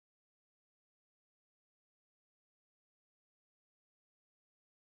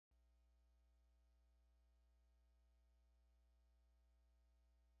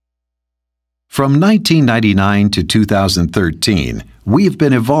From 1999 to 2013, we've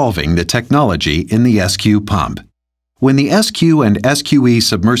been evolving the technology in the SQ pump. When the SQ and SQE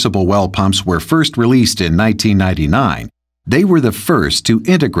submersible well pumps were first released in 1999, they were the first to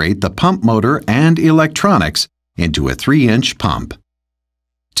integrate the pump motor and electronics into a 3-inch pump.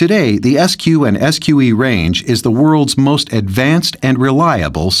 Today, the SQ and SQE range is the world's most advanced and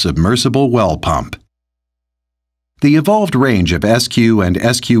reliable submersible well pump. The evolved range of SQ and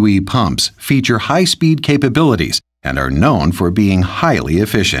SQE pumps feature high-speed capabilities and are known for being highly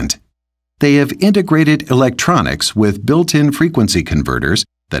efficient. They have integrated electronics with built-in frequency converters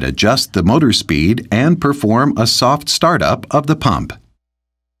that adjust the motor speed and perform a soft startup of the pump.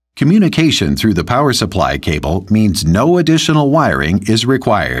 Communication through the power supply cable means no additional wiring is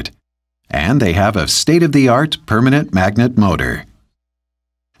required, and they have a state-of-the-art permanent magnet motor.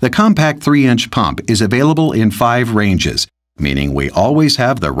 The compact 3-inch pump is available in 5 ranges, meaning we always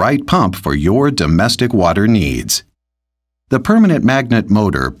have the right pump for your domestic water needs. The permanent magnet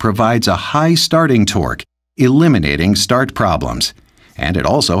motor provides a high starting torque, eliminating start problems, and it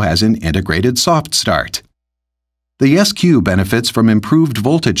also has an integrated soft start. The SQ benefits from improved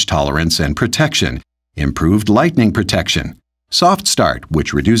voltage tolerance and protection, improved lightning protection, soft start,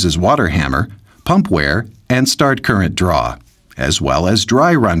 which reduces water hammer, pump wear, and start current draw, as well as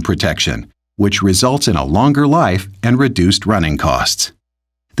dry run protection, which results in a longer life and reduced running costs.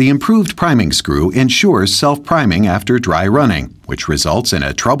 The improved priming screw ensures self-priming after dry running, which results in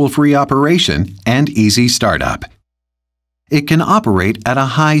a trouble-free operation and easy startup. It can operate at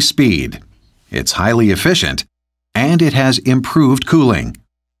a high speed. It's highly efficient, and it has improved cooling.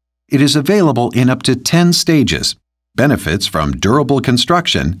 It is available in up to 10 stages, benefits from durable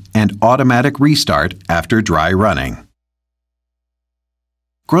construction, and automatic restart after dry running.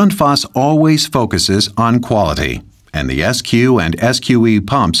 Grundfos always focuses on quality, and the SQ and SQE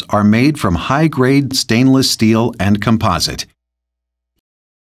pumps are made from high-grade stainless steel and composite.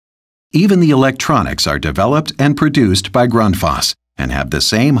 Even the electronics are developed and produced by Grundfos and have the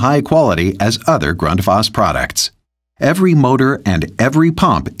same high quality as other Grundfos products. Every motor and every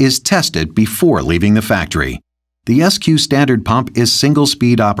pump is tested before leaving the factory. The SQ standard pump is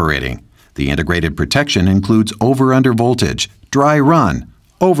single-speed operating. The integrated protection includes over-under voltage, dry run,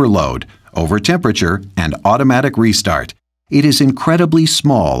 overload, over-temperature, and automatic restart. It is incredibly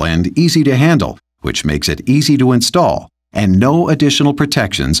small and easy to handle, which makes it easy to install, and no additional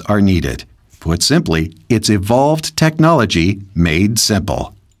protections are needed. Put simply, it's evolved technology made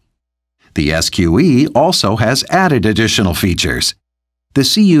simple. The SQE also has added additional features. The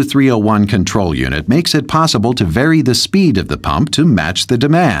CU301 control unit makes it possible to vary the speed of the pump to match the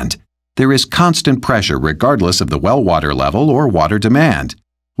demand. There is constant pressure regardless of the well water level or water demand.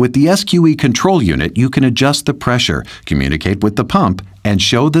 With the SQE control unit, you can adjust the pressure, communicate with the pump, and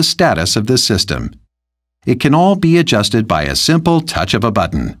show the status of the system. It can all be adjusted by a simple touch of a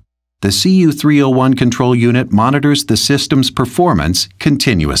button. The CU301 control unit monitors the system's performance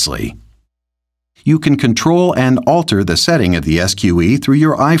continuously. You can control and alter the setting of the SQE through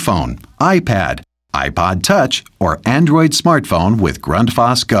your iPhone, iPad, iPod Touch, or Android smartphone with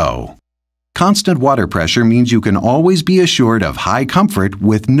Grundfos Go. Constant water pressure means you can always be assured of high comfort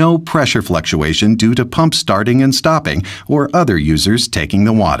with no pressure fluctuation due to pump starting and stopping or other users taking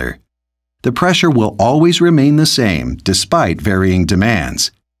the water. The pressure will always remain the same despite varying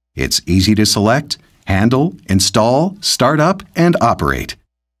demands. It's easy to select, handle, install, start up, and operate.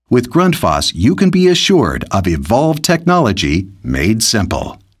 With Grundfos, you can be assured of evolved technology made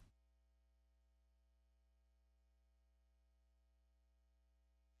simple.